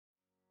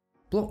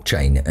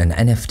Blockchain and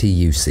NFT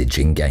usage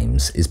in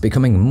games is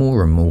becoming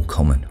more and more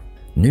common.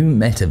 New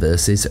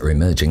metaverses are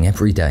emerging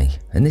every day,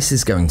 and this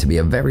is going to be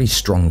a very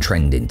strong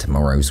trend in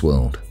tomorrow's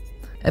world.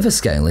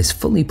 Everscale is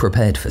fully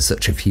prepared for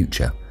such a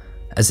future,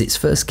 as its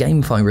first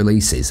GameFi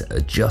releases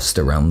are just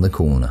around the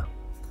corner.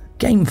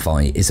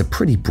 GameFi is a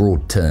pretty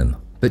broad term,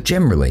 but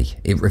generally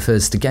it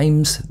refers to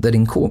games that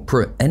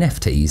incorporate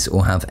NFTs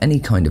or have any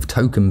kind of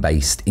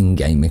token-based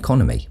in-game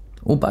economy,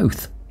 or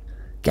both.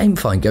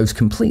 GameFi goes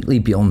completely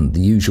beyond the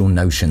usual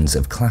notions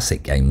of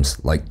classic games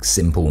like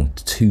simple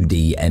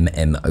 2D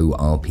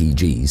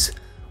MMORPGs,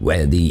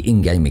 where the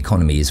in-game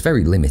economy is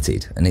very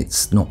limited and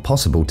it's not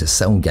possible to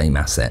sell game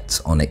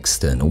assets on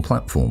external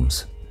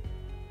platforms.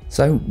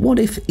 So what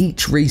if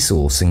each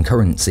resource and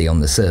currency on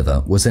the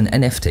server was an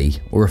NFT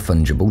or a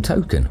fungible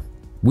token?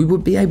 We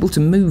would be able to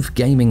move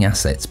gaming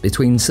assets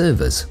between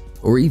servers,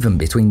 or even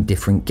between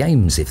different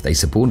games if they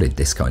supported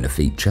this kind of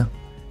feature.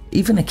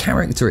 Even a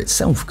character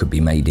itself could be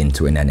made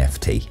into an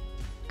NFT.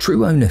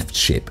 True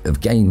ownership of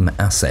game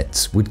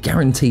assets would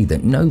guarantee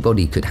that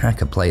nobody could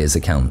hack a player's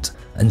account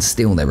and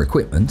steal their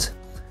equipment.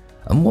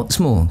 And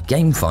what's more,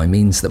 GameFi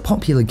means that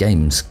popular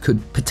games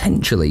could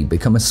potentially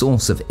become a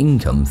source of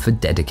income for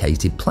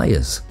dedicated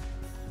players.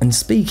 And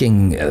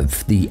speaking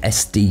of the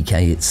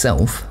SDK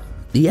itself,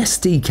 the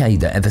SDK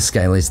that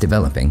Everscale is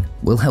developing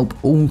will help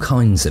all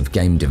kinds of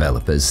game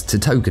developers to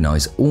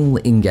tokenize all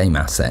in-game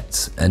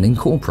assets and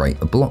incorporate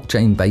a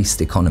blockchain-based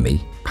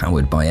economy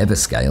powered by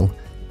Everscale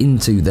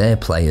into their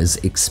players'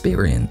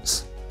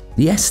 experience.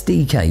 The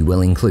SDK will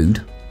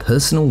include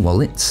personal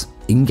wallets,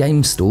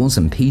 in-game stores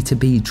and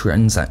P2P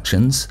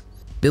transactions,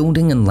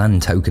 building and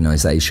land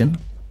tokenization,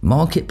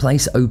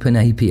 marketplace open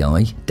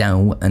API,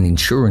 DAO and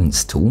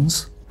insurance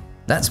tools.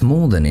 That's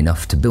more than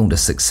enough to build a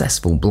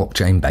successful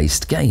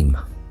blockchain-based game.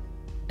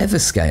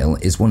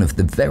 Everscale is one of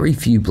the very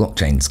few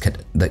blockchains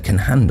that can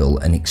handle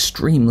an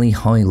extremely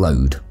high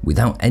load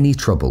without any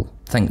trouble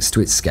thanks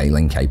to its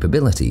scaling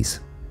capabilities.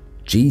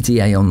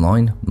 GTA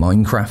Online,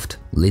 Minecraft,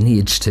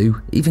 Lineage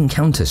 2, even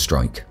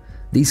Counter-Strike.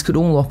 These could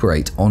all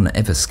operate on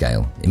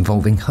Everscale,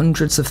 involving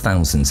hundreds of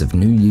thousands of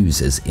new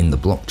users in the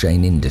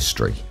blockchain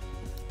industry.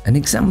 An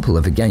example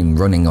of a game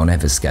running on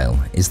Everscale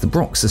is the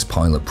Broxus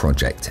pilot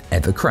project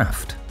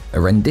Evercraft, a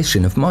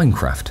rendition of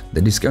Minecraft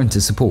that is going to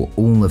support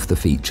all of the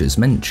features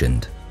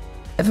mentioned.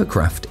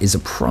 Evercraft is a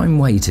prime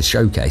way to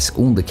showcase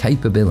all the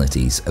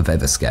capabilities of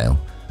Everscale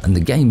and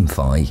the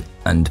GameFi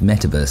and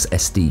Metaverse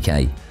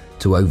SDK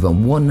to over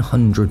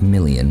 100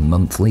 million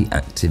monthly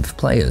active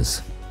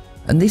players.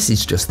 And this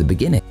is just the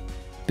beginning,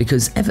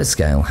 because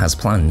Everscale has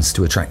plans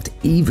to attract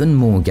even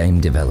more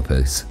game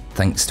developers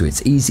thanks to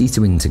its easy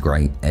to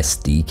integrate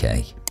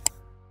SDK.